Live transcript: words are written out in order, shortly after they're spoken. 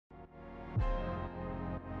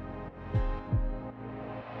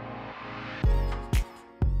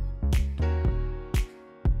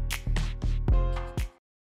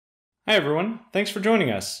Hi everyone, thanks for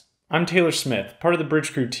joining us. I'm Taylor Smith, part of the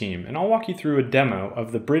Bridgecrew team, and I'll walk you through a demo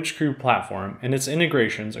of the Bridgecrew platform and its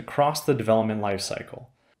integrations across the development lifecycle.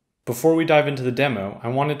 Before we dive into the demo, I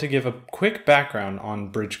wanted to give a quick background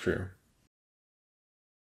on Bridgecrew.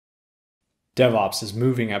 DevOps is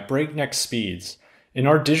moving at breakneck speeds. In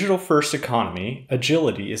our digital-first economy,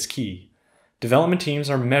 agility is key. Development teams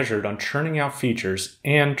are measured on churning out features,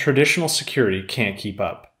 and traditional security can't keep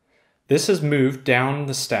up. This has moved down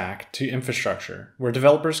the stack to infrastructure, where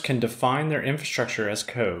developers can define their infrastructure as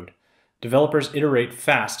code. Developers iterate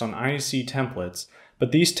fast on IEC templates,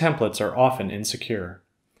 but these templates are often insecure.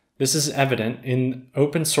 This is evident in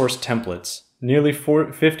open source templates. Nearly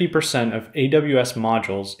 50% of AWS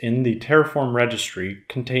modules in the Terraform registry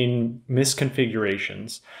contain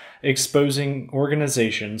misconfigurations, exposing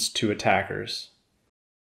organizations to attackers.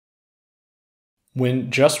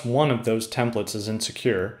 When just one of those templates is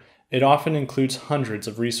insecure, it often includes hundreds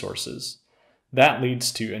of resources. That leads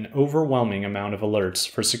to an overwhelming amount of alerts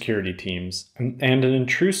for security teams and an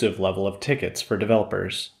intrusive level of tickets for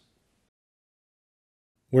developers.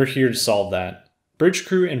 We're here to solve that.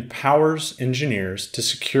 Bridgecrew empowers engineers to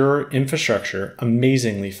secure infrastructure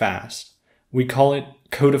amazingly fast. We call it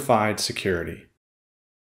Codified security.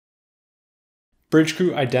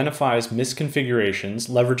 Bridgecrew identifies misconfigurations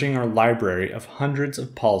leveraging our library of hundreds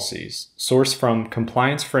of policies, sourced from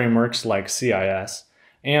compliance frameworks like CIS,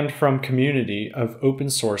 and from community of open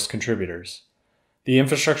source contributors. The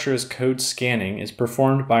infrastructure as code scanning is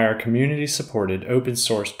performed by our community-supported open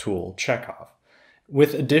source tool, Checkoff,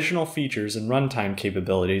 with additional features and runtime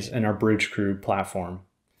capabilities in our Bridgecrew platform.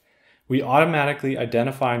 We automatically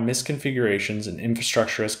identify misconfigurations in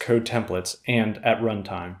infrastructure as code templates and at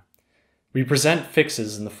runtime. We present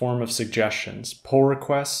fixes in the form of suggestions, pull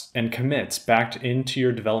requests, and commits backed into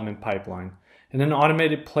your development pipeline, and an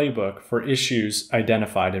automated playbook for issues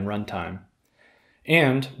identified in runtime.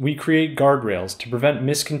 And we create guardrails to prevent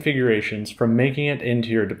misconfigurations from making it into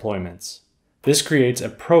your deployments. This creates a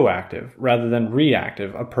proactive rather than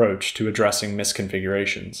reactive approach to addressing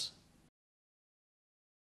misconfigurations.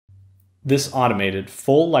 This automated,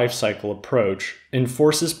 full lifecycle approach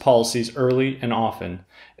enforces policies early and often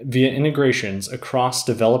via integrations across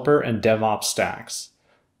developer and DevOps stacks.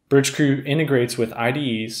 Bridgecrew integrates with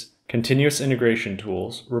IDEs, continuous integration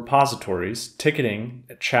tools, repositories, ticketing,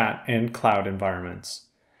 chat, and cloud environments.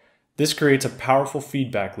 This creates a powerful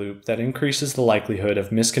feedback loop that increases the likelihood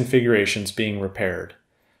of misconfigurations being repaired.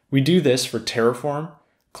 We do this for Terraform,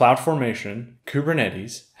 CloudFormation,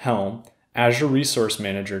 Kubernetes, Helm, Azure Resource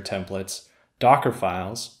Manager templates, Docker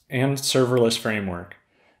files, and serverless framework,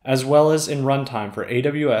 as well as in runtime for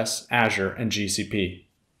AWS, Azure, and GCP.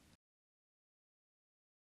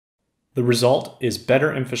 The result is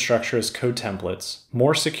better infrastructure as code templates,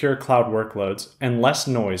 more secure cloud workloads, and less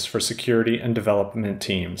noise for security and development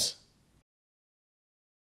teams.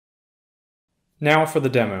 Now for the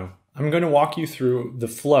demo. I'm going to walk you through the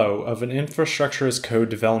flow of an infrastructure as code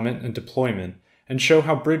development and deployment and show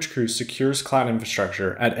how Bridgecrew secures cloud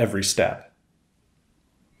infrastructure at every step.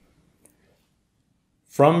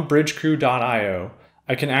 From bridgecrew.io,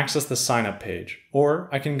 I can access the sign-up page, or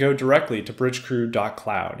I can go directly to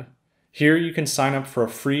bridgecrew.cloud. Here you can sign up for a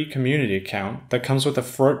free community account that comes with a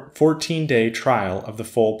 14-day trial of the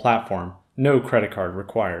full platform, no credit card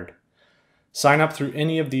required. Sign up through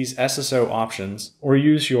any of these SSO options or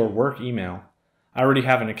use your work email. I already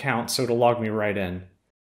have an account, so it'll log me right in.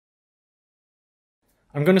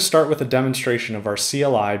 I'm going to start with a demonstration of our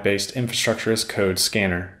CLI-based infrastructure as code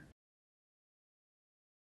scanner.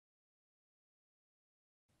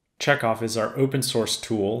 Checkoff is our open source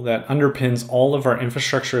tool that underpins all of our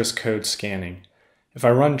infrastructure as code scanning. If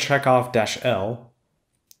I run checkoff-l,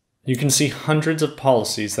 you can see hundreds of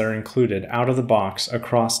policies that are included out of the box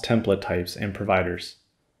across template types and providers.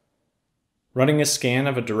 Running a scan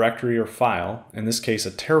of a directory or file, in this case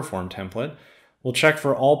a Terraform template, will check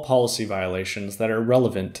for all policy violations that are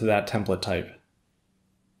relevant to that template type.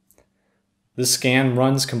 This scan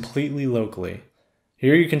runs completely locally.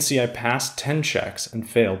 Here you can see I passed 10 checks and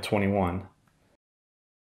failed 21.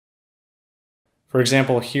 For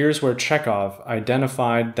example, here's where Checkoff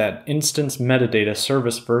identified that instance metadata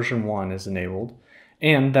service version 1 is enabled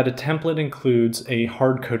and that a template includes a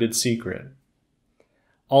hard-coded secret.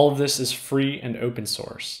 All of this is free and open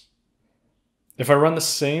source. If I run the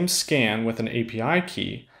same scan with an API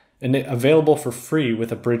key and available for free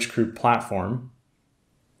with a Bridgecrew platform,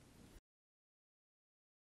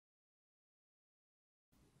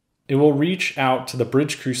 it will reach out to the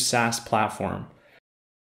Bridgecrew SaaS platform.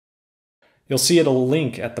 You'll see a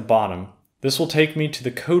link at the bottom. This will take me to the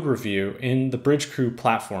code review in the Bridgecrew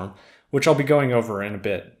platform, which I'll be going over in a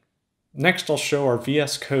bit. Next, I'll show our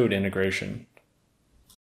VS Code integration.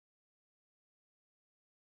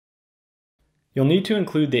 You'll need to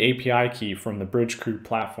include the API key from the Bridgecrew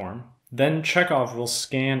platform. Then Chekhov will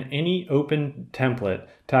scan any open template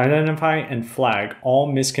to identify and flag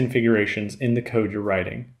all misconfigurations in the code you're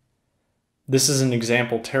writing. This is an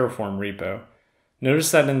example Terraform repo.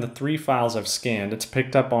 Notice that in the 3 files I've scanned, it's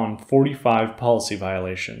picked up on 45 policy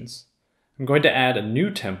violations. I'm going to add a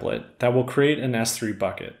new template that will create an S3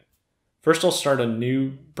 bucket. First, I'll start a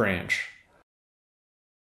new branch.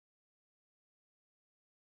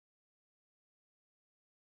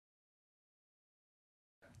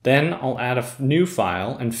 Then I'll add a new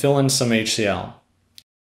file and fill in some HCL.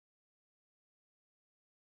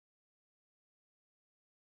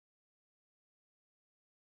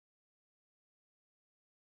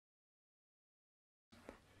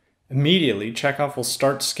 Immediately, Chekhov will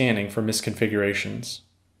start scanning for misconfigurations.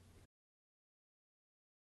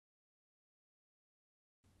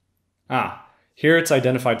 Here it's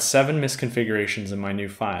identified 7 misconfigurations in my new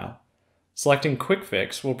file. Selecting Quick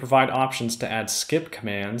Fix will provide options to add skip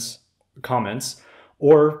comments,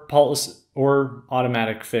 or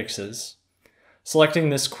automatic fixes. Selecting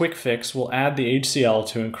this Quick Fix will add the HCL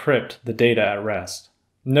to encrypt the data at rest.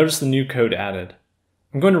 Notice the new code added.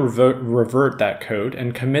 I'm going to revert that code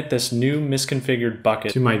and commit this new misconfigured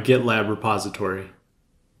bucket to my GitLab repository.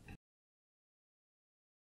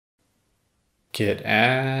 Git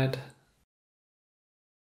add,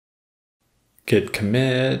 git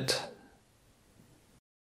commit,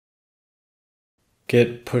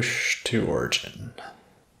 git push to origin.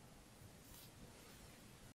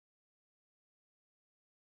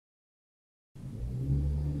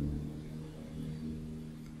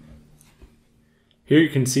 Here you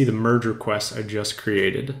can see the merge request I just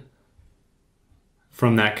created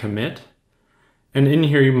from that commit. And in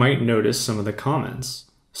here you might notice some of the comments.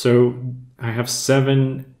 So I have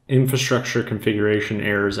 7 infrastructure configuration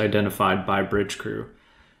errors identified by Bridgecrew.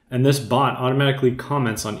 And this bot automatically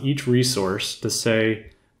comments on each resource to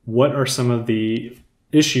say what are some of the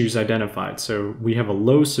issues identified. So we have a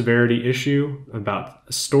low severity issue, about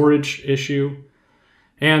a storage issue,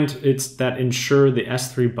 and it's that ensure the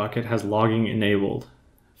S3 bucket has logging enabled.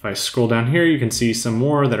 If I scroll down here, you can see some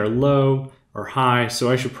more that are low or high.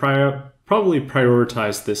 So I should probably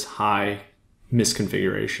prioritize this high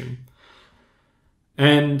misconfiguration.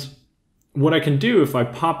 And what I can do if I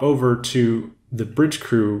pop over to the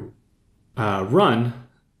Bridgecrew run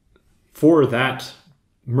for that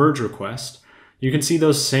merge request, you can see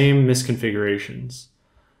those same misconfigurations.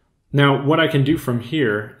 Now, what I can do from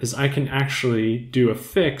here is I can actually do a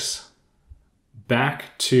fix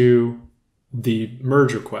back to the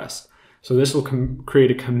merge request. So this will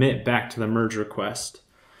create a commit back to the merge request.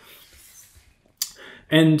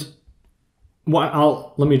 And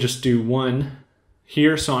let me just do one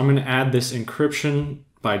here. So I'm going to add this encryption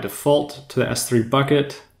by default to the S3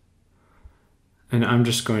 bucket. And I'm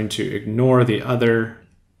just going to ignore the other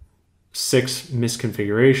 6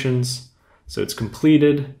 misconfigurations. So it's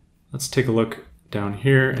completed. Let's take a look down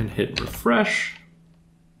here and hit refresh.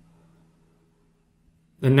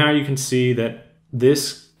 And now you can see that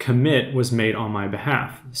this commit was made on my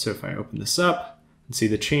behalf. So if I open this up and see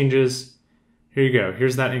the changes, here you go.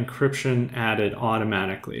 Here's that encryption added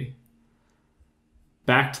automatically.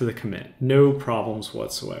 Back to the commit. No problems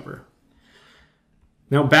whatsoever.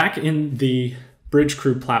 Now back in the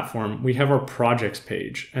Bridgecrew platform, we have our projects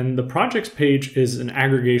page. And the projects page is an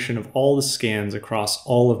aggregation of all the scans across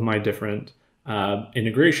all of my different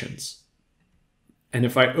integrations. And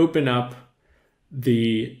if I open up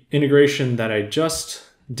the integration that I just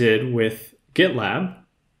did with GitLab,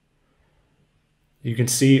 you can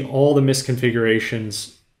see all the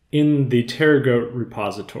misconfigurations in the TerraGoat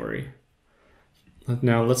repository.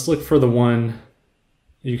 Now let's look for the one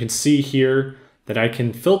you can see here that I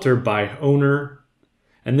can filter by owner.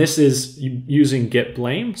 And this is using git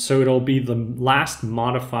blame. So it'll be the last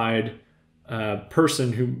modified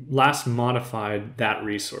person who last modified that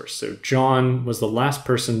resource. So John was the last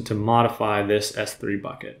person to modify this S3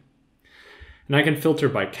 bucket. And I can filter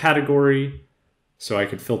by category. So I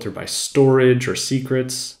could filter by storage or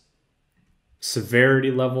secrets,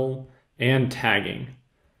 severity level, and tagging.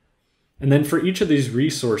 And then for each of these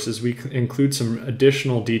resources, we include some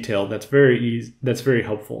additional detail that's very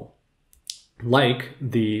helpful, like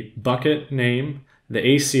the bucket name, the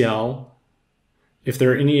ACL, if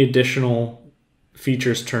there are any additional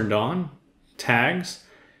features turned on, tags,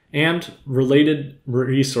 and related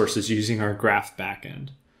resources using our graph backend.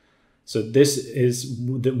 So this is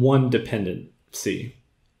the one dependency,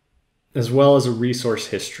 as well as a resource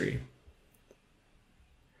history.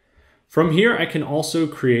 From here, I can also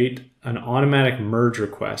create an automatic merge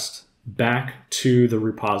request back to the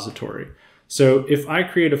repository. So if I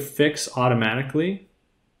create a fix automatically,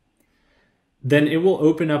 then it will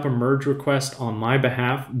open up a merge request on my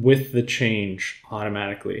behalf with the change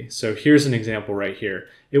automatically. So here's an example right here.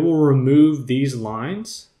 It will remove these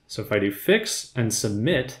lines. So if I do fix and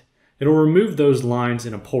submit, it'll remove those lines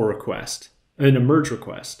in a pull request, in a merge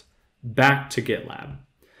request, back to GitLab.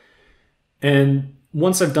 And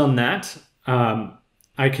once I've done that,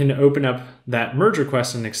 I can open up that merge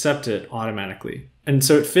request and accept it automatically. And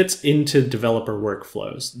so it fits into developer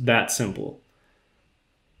workflows, that simple.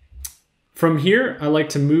 From here, I like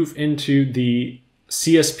to move into the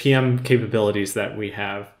CSPM capabilities that we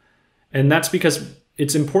have. And that's because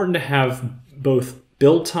it's important to have both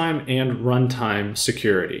build time and runtime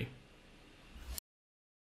security.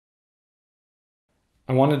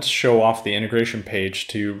 I wanted to show off the integration page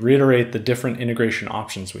to reiterate the different integration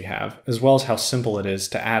options we have, as well as how simple it is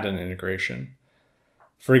to add an integration.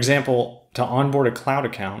 For example, to onboard a cloud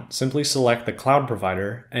account, simply select the cloud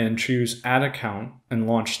provider and choose Add Account and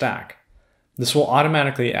Launch Stack. This will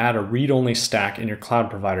automatically add a read-only stack in your cloud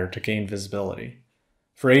provider to gain visibility.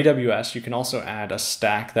 For AWS, you can also add a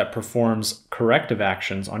stack that performs corrective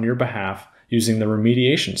actions on your behalf using the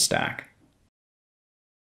remediation stack.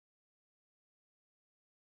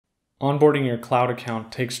 Onboarding your cloud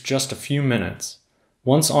account takes just a few minutes.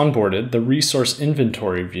 Once onboarded, the Resource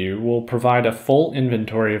Inventory view will provide a full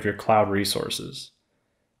inventory of your cloud resources.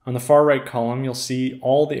 On the far right column, you'll see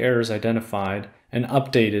all the errors identified and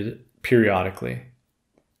updated periodically.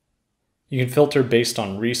 You can filter based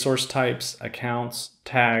on resource types, accounts,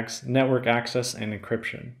 tags, network access, and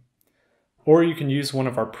encryption. Or you can use one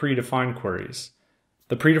of our predefined queries.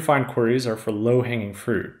 The predefined queries are for low-hanging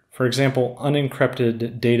fruit. For example,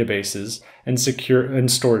 unencrypted databases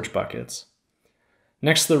and storage buckets.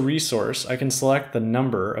 Next to the resource, I can select the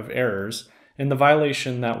number of errors in the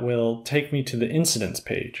violation that will take me to the incidents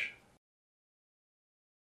page.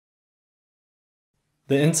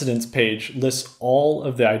 The incidents page lists all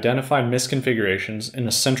of the identified misconfigurations in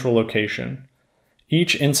a central location.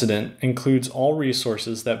 Each incident includes all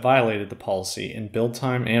resources that violated the policy in build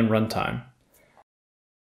time and runtime.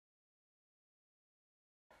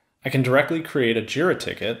 I can directly create a Jira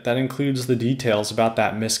ticket that includes the details about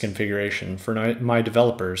that misconfiguration for my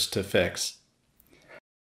developers to fix.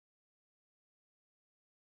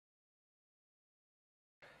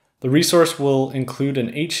 The resource will include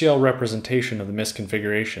an HCL representation of the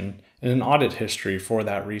misconfiguration and an audit history for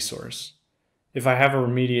that resource. If I have a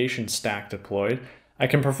remediation stack deployed, I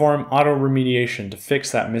can perform auto remediation to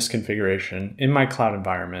fix that misconfiguration in my cloud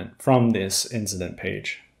environment from this incident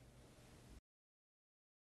page.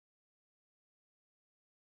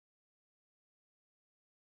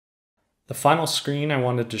 The final screen I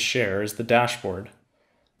wanted to share is the dashboard.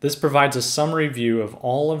 This provides a summary view of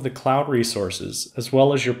all of the cloud resources, as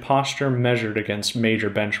well as your posture measured against major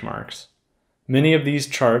benchmarks. Many of these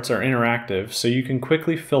charts are interactive, so you can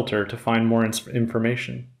quickly filter to find more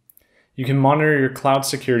information. You can monitor your cloud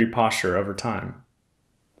security posture over time.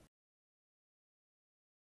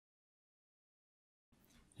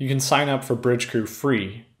 You can sign up for Bridgecrew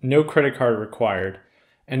free, no credit card required,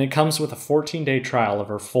 and it comes with a 14-day trial of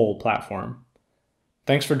our full platform.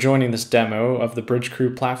 Thanks for joining this demo of the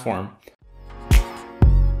Bridgecrew platform.